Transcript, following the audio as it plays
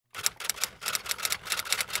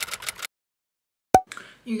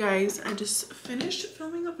You guys, I just finished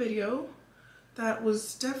filming a video that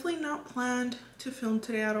was definitely not planned to film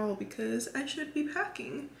today at all because I should be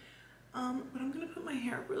packing. But I'm gonna put my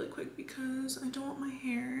hair up really quick because I don't want my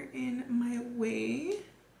hair in my way.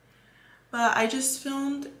 But I just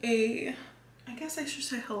filmed I guess I should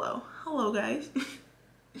say hello. Hello guys.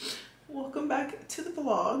 Welcome back to the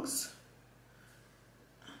vlogs.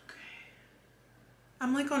 Okay.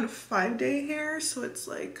 I'm like on a 5-day hair, so it's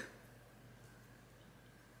like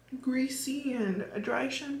greasy and dry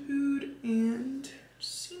shampooed and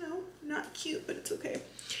just, you know, not cute, but it's okay.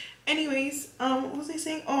 Anyways, what was I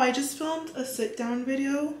saying? Oh, I just filmed a sit down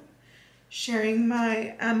video sharing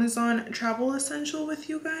my Amazon travel essential with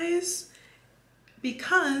you guys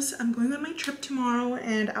because I'm going on my trip tomorrow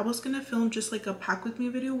and I was gonna film just like a pack with me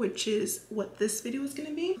video, which is what this video is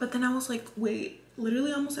gonna be. But then I was like, wait,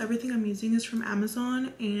 literally almost everything I'm using is from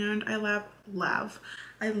Amazon and I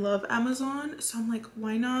love Amazon. So I'm like,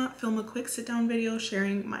 why not film a quick sit down video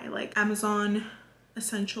sharing my like Amazon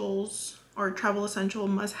essentials or travel essential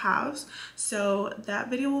must-haves. So that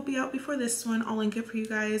video will be out before this one. I'll link it for you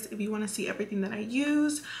guys if you want to see everything that I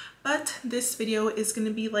use. But this video is going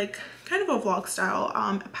to be like kind of a vlog style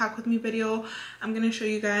pack with me video. I'm going to show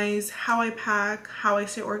you guys how I pack, how I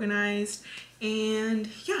stay organized, and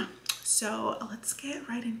yeah. So let's get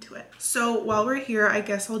right into it. So while we're here, I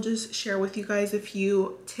guess I'll just share with you guys a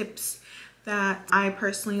few tips that I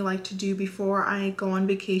personally like to do before I go on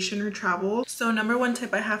vacation or travel. So number one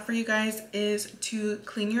tip I have for you guys is to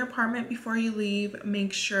clean your apartment before you leave.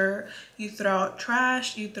 Make sure you throw out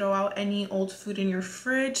trash, you throw out any old food in your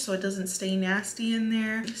fridge so it doesn't stay nasty in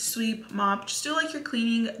there. Sweep, mop, just do like your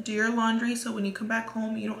cleaning, do your laundry so when you come back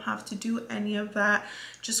home you don't have to do any of that.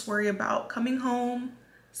 Just worry about coming home,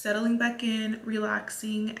 settling back in,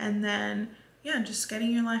 relaxing, and then yeah, just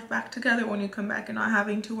getting your life back together when you come back and not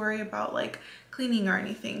having to worry about like cleaning or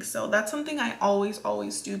anything. So that's something I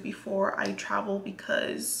always do before I travel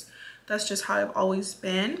because that's just how I've always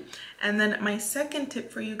been. And then my second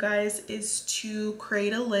tip for you guys is to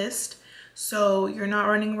create a list so you're not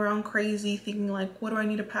running around crazy thinking like, what do I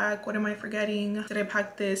need to pack? What am I forgetting? Did I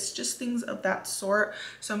pack this? Just things of that sort.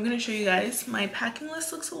 So I'm gonna show you guys. My packing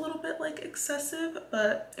list looks a little bit like excessive,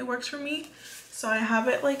 but it works for me. So I have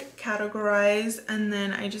it like categorized and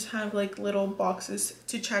then I just have like little boxes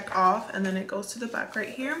to check off and then it goes to the back right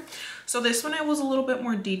here. So this one I was a little bit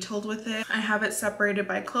more detailed with it. I have it separated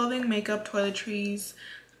by clothing, makeup, toiletries,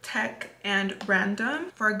 tech, and random.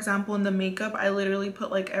 For example, in the makeup I literally put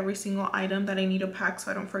like every single item that I need to pack so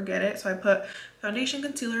I don't forget it. So I put foundation,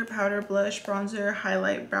 concealer, powder, blush, bronzer,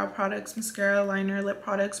 highlight, brow products, mascara, liner, lip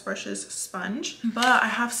products, brushes, sponge. But I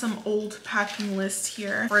have some old packing lists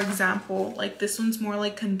here. For example, like this one's more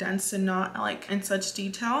like condensed and not like in such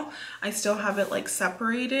detail. I still have it like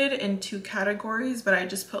separated into categories, but I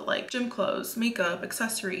just put like gym clothes, makeup,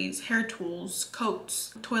 accessories, hair tools,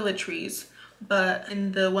 coats, toiletries. But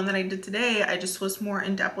in the one that I did today, I just was more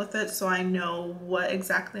in depth with it so I know what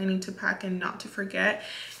exactly I need to pack and not to forget.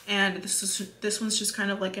 And this one's just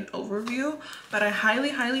kind of like an overview, but I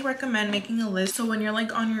highly recommend making a list. So when you're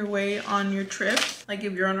like on your way on your trip, like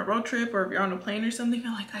if you're on a road trip or if you're on a plane or something,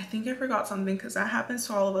 you're like, I think I forgot something, because that happens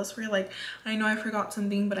to all of us where you're like, I know I forgot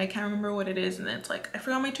something but I can't remember what it is, and then it's like I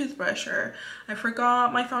forgot my toothbrush or I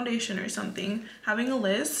forgot my foundation or something. Having a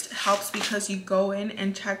list helps because you go in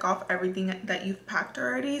and check off everything that you've packed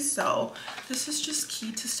already. So this is just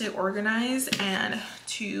key to stay organized and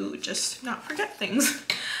to just not forget things.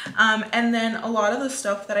 And then a lot of the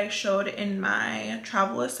stuff that I showed in my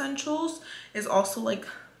travel essentials is also like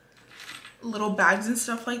little bags and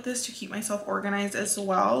stuff like this to keep myself organized as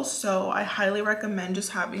well. So I highly recommend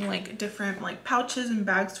just having like different like pouches and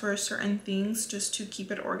bags for certain things just to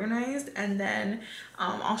keep it organized. And then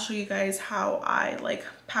I'll show you guys how I like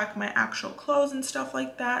pack my actual clothes and stuff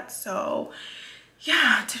like that. So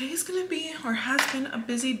yeah, today's gonna be or has been a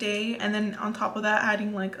busy day, and then on top of that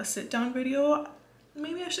adding like a sit down video.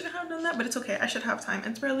 Maybe I shouldn't have done that, but it's okay. I should have time.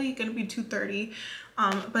 It's barely gonna be 2:30.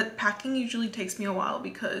 But packing usually takes me a while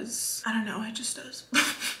because I don't know, it just does.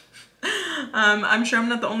 I'm sure I'm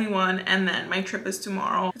not the only one. And then my trip is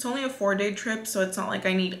tomorrow. It's only a 4-day trip, so it's not like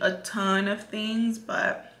I need a ton of things,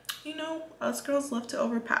 but you know, us girls love to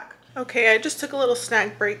overpack. Okay, I just took a little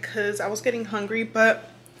snack break because I was getting hungry, but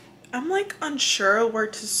I'm like unsure where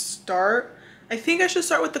to start. I think I should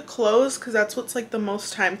start with the clothes because that's what's like the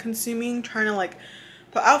most time consuming, trying to like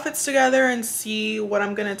put outfits together and see what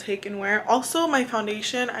I'm gonna take and wear. Also, my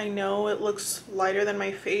foundation, I know it looks lighter than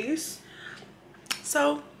my face,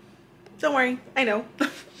 so don't worry, I know.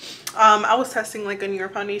 I was testing like a newer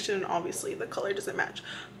foundation and obviously the color doesn't match,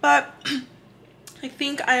 but I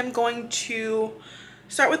think I am going to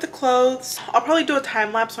start with the clothes. I'll probably do a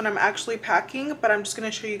time lapse when I'm actually packing, but I'm just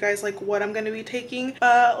gonna show you guys like what I'm gonna be taking.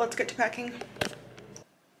 Let's get to packing.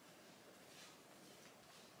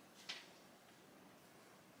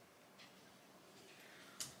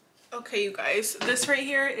 Okay, you guys, this right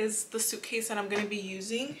here is the suitcase that I'm going to be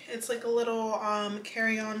using. It's like a little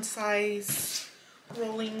carry-on size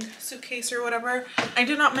rolling suitcase or whatever. I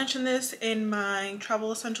did not mention this in my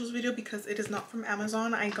travel essentials video because it is not from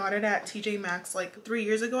Amazon. I got it at TJ Maxx like 3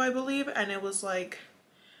 years ago, I believe, and it was like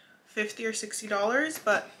 $50 or $60,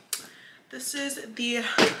 but this is the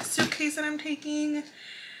suitcase that I'm taking,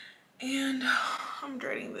 and I'm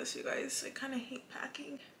dreading this, you guys. I kind of hate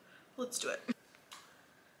packing. Let's do it.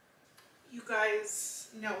 You guys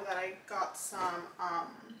know that I got some, I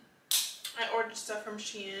ordered stuff from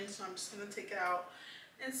Shein, so I'm just going to take it out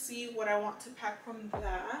and see what I want to pack from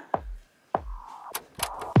that.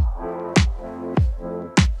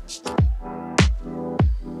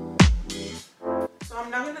 So I'm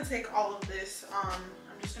not going to take all of this. I'm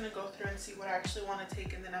just going to go through and see what I actually want to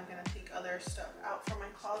take, and then I'm going to take other stuff out from my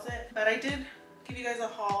closet. But I did give you guys a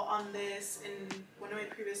haul on this in one of my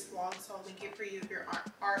previous vlogs, so I'll link it for you if you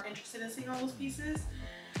are interested in seeing all those pieces.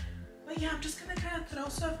 But yeah, I'm just gonna kind of throw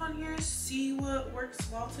stuff on here, see what works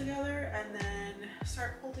well together, and then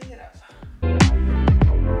start holding it up.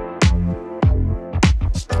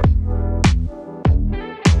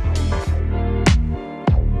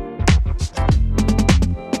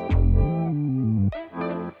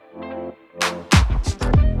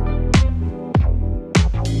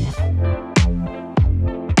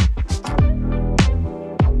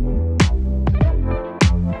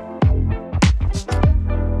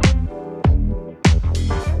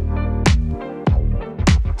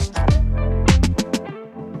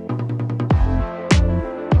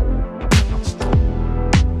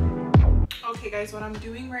 What I'm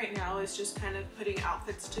doing right now is just kind of putting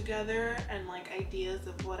outfits together and like ideas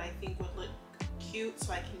of what I think would look cute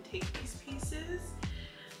so I can take these pieces.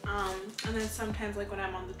 And then sometimes like when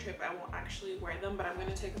I'm on the trip I won't actually wear them, but I'm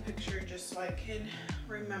going to take a picture just so I can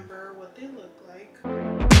remember what they look like.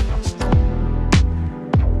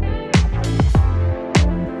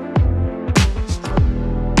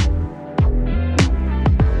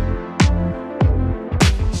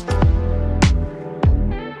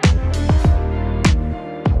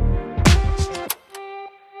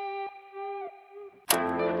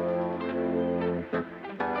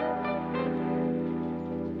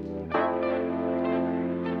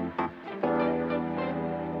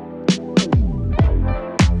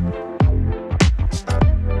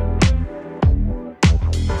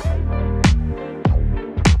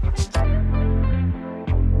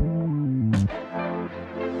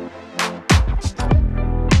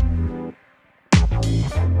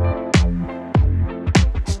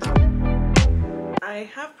 I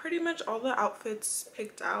have pretty much all the outfits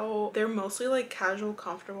picked out. They're mostly like casual,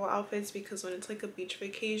 comfortable outfits because when it's like a beach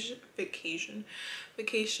vacation,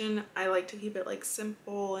 I like to keep it like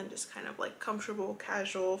simple and just kind of like comfortable,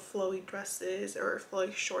 casual, flowy dresses or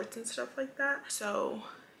flowy shorts and stuff like that. So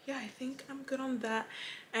yeah, I think I'm good on that.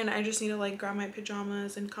 And I just need to like grab my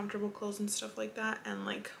pajamas and comfortable clothes and stuff like that, and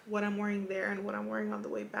like what I'm wearing there and what I'm wearing on the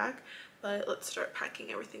way back. But let's start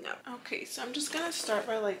packing everything up. Okay, so I'm just gonna start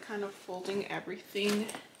by like kind of folding everything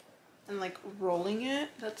and like rolling it.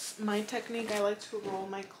 That's my technique. I like to roll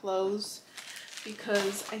my clothes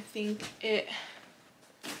because I think it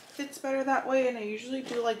fits better that way, and I usually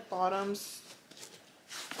do like bottoms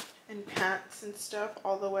and pants and stuff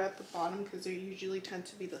all the way at the bottom because they usually tend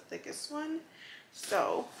to be the thickest one.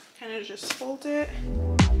 So kind of just fold it.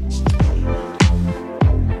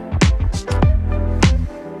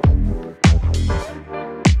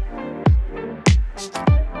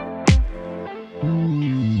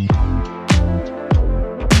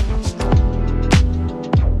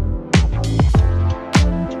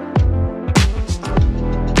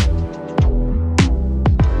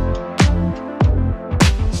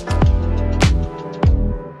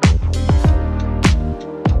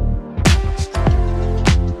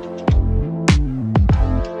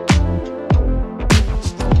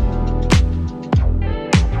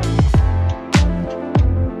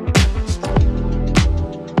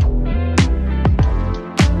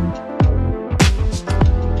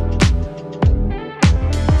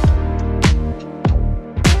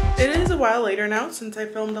 Later now since I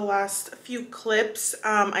filmed the last few clips.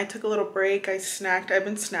 I took a little break. I snacked. I've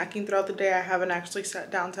been snacking throughout the day. I haven't actually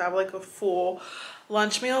sat down to have like a full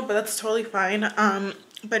lunch meal, but that's totally fine.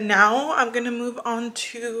 But now I'm gonna move on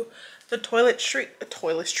to the toiletry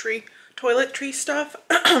stuff.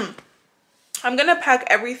 I'm gonna pack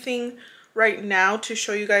everything right now to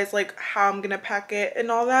show you guys like how I'm gonna pack it and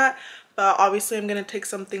all that. But obviously I'm gonna take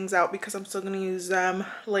some things out because I'm still gonna use them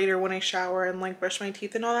later when I shower and like brush my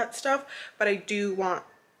teeth and all that stuff. But I do want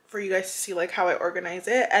for you guys to see like how I organize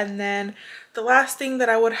it. And then the last thing that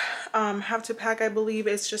I would have to pack, I believe,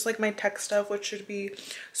 is just like my tech stuff, which should be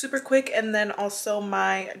super quick, and then also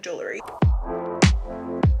my jewelry.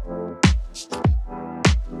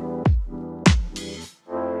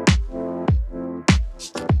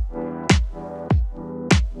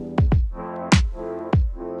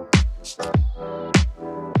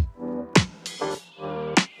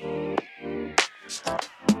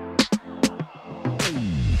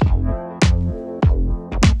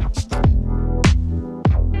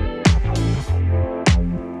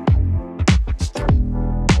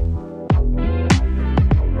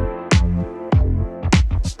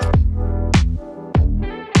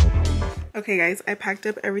 Okay guys, I packed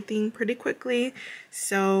up everything pretty quickly.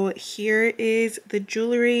 So here is the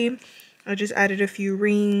jewelry. I just added a few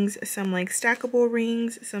rings, some like stackable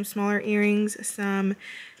rings, some smaller earrings, some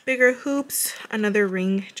bigger hoops, another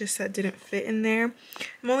ring just that didn't fit in there.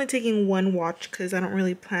 I'm only taking one watch because I don't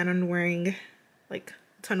really plan on wearing like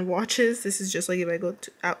a ton of watches. This is just like if I go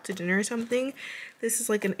out to dinner or something. This is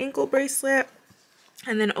like an ankle bracelet.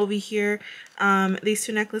 And then over here, these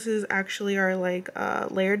two necklaces actually are like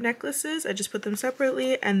layered necklaces. I just put them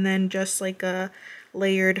separately, and then just like a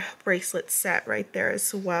layered bracelet set right there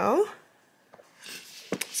as well.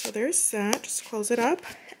 So there's that. Just close it up.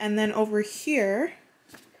 And then over here,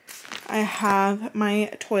 I have my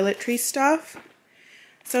toiletry stuff.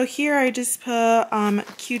 So here I just put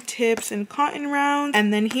Q-tips and cotton rounds.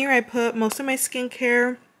 And then here I put most of my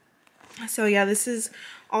skincare. So yeah, this is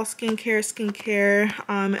all skincare,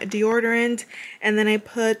 deodorant, and then I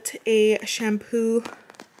put a shampoo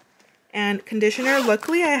and conditioner.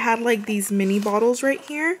 Luckily I had like these mini bottles right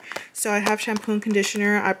here, so I have shampoo and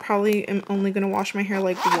conditioner. I probably am only gonna wash my hair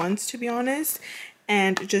like once, to be honest,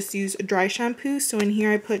 and just use dry shampoo. So in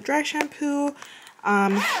here I put dry shampoo,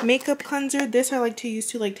 makeup cleanser. This I like to use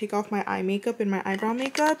to like take off my eye makeup and my eyebrow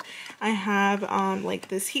makeup. I have like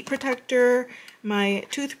this heat protector, my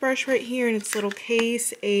toothbrush right here in its little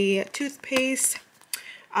case, a toothpaste,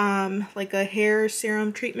 like a hair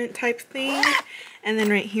serum treatment type thing, and then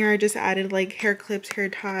right here I just added like hair clips, hair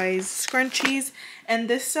ties, scrunchies, and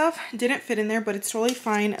this stuff didn't fit in there, but it's totally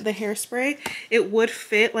fine. The hairspray, it would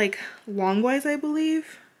fit like long-wise, I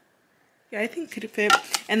believe. Yeah, I think it could fit.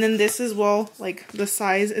 And then this as well, like the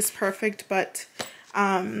size is perfect, but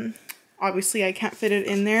obviously I can't fit it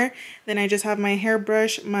in there. Then I just have my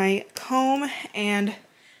hairbrush, my comb, and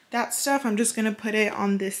that stuff. I'm just gonna put it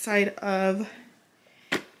on this side of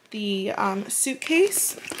the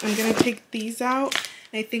suitcase. I'm gonna take these out.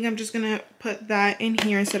 And I think I'm just gonna put that in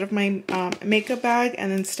here instead of my makeup bag,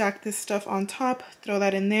 and then stack this stuff on top, throw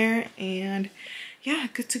that in there, and yeah,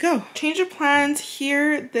 good to go. Change of plans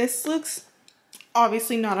here. This looks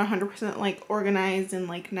obviously not 100% like organized and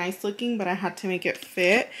like nice looking, but I had to make it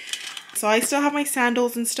fit. So I still have my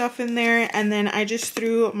sandals and stuff in there, and then I just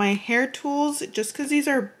threw my hair tools just because these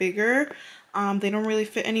are bigger. They don't really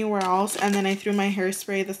fit anywhere else. And then I threw my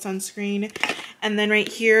hairspray, the sunscreen, and then right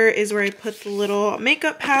here is where I put the little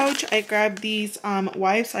makeup pouch. I grabbed these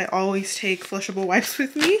wipes. I always take flushable wipes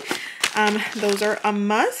with me. Those are a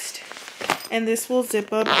must, and this will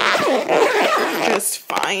zip up just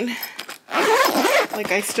fine.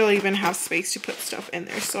 Like I still even have space to put stuff in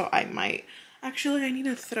there, so I might actually, I need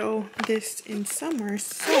to throw this in somewhere,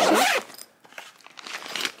 so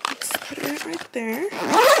let's put it right there.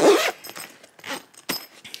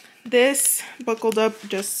 This buckled up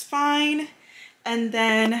just fine. And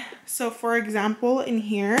then, so for example, in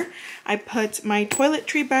here, I put my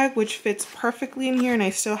toiletry bag, which fits perfectly in here, and I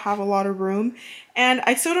still have a lot of room. And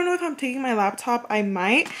I still don't know if I'm taking my laptop. I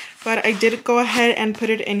might, but I did go ahead and put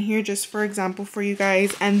it in here just for example for you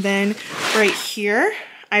guys. And then right here,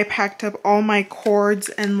 I packed up all my cords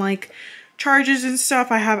and like chargers and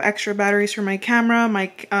stuff. I have extra batteries for my camera,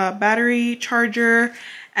 my battery charger,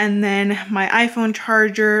 and then my iPhone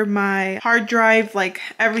charger, my hard drive, like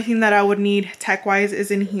everything that I would need tech-wise is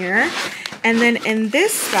in here. And then in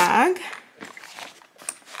this bag,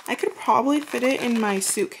 I could probably fit it in my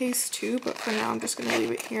suitcase too, but for now I'm just gonna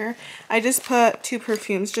leave it here. I just put 2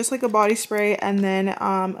 perfumes, just like a body spray and then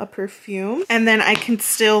a perfume. And then I can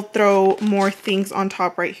still throw more things on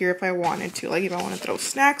top right here if I wanted to, like if I want to throw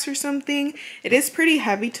snacks or something. It is pretty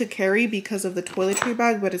heavy to carry because of the toiletry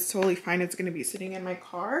bag, but it's totally fine. It's gonna be sitting in my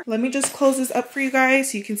car. Let me just close this up for you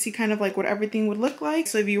guys so you can see kind of like what everything would look like.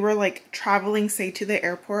 So if you were like traveling, say to the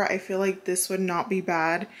airport, I feel like this would not be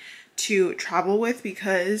bad to travel with,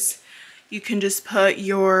 because you can just put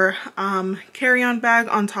your carry-on bag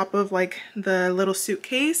on top of like the little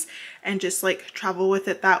suitcase and just like travel with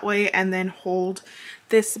it that way, and then hold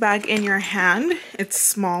this bag in your hand. It's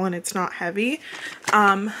small and it's not heavy.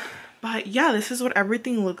 But yeah, this is what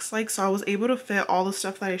everything looks like. So I was able to fit all the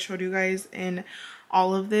stuff that I showed you guys in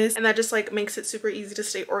all of this, and that just like makes it super easy to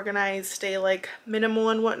stay organized, stay like minimal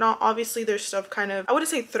and whatnot. Obviously there's stuff kind of, I wouldn't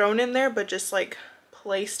say thrown in there, but just like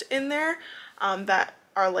placed in there that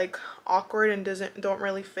are like awkward and don't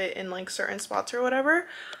really fit in like certain spots or whatever.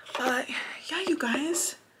 But yeah, you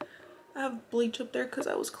guys, I have bleach up there because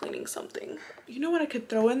I was cleaning something. You know what I could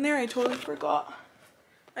throw in there? I totally forgot.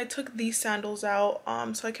 I took these sandals out,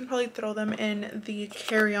 so I can probably throw them in the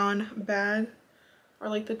carry-on bag or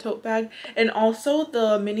like the tote bag. And also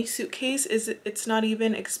the mini suitcase it's not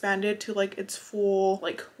even expanded to like its full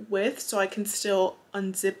like width, so I can still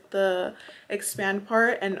unzip the expand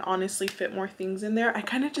part and honestly fit more things in there. I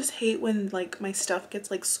kind of just hate when like my stuff gets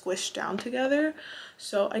like squished down together,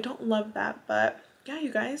 so I don't love that. But yeah,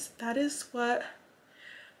 you guys, that is what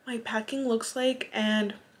my packing looks like,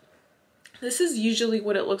 and this is usually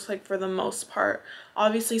what it looks like for the most part.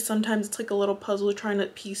 Obviously, sometimes it's like a little puzzle trying to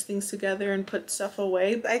piece things together and put stuff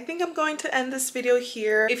away. But I think I'm going to end this video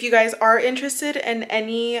here. If you guys are interested in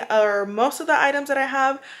any or most of the items that I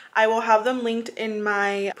have, I will have them linked in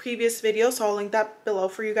my previous video. So I'll link that below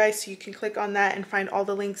for you guys so you can click on that and find all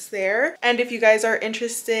the links there. And if you guys are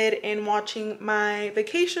interested in watching my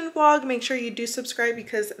vacation vlog, make sure you do subscribe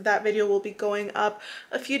because that video will be going up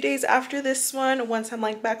a few days after this one once I'm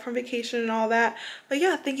like back from vacation and all that. But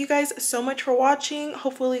yeah, thank you guys so much for watching.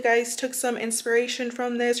 Hopefully you guys took some inspiration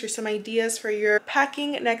from this or some ideas for your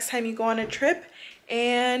packing next time you go on a trip.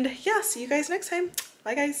 And yeah, see you guys next time.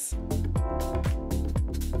 Bye guys.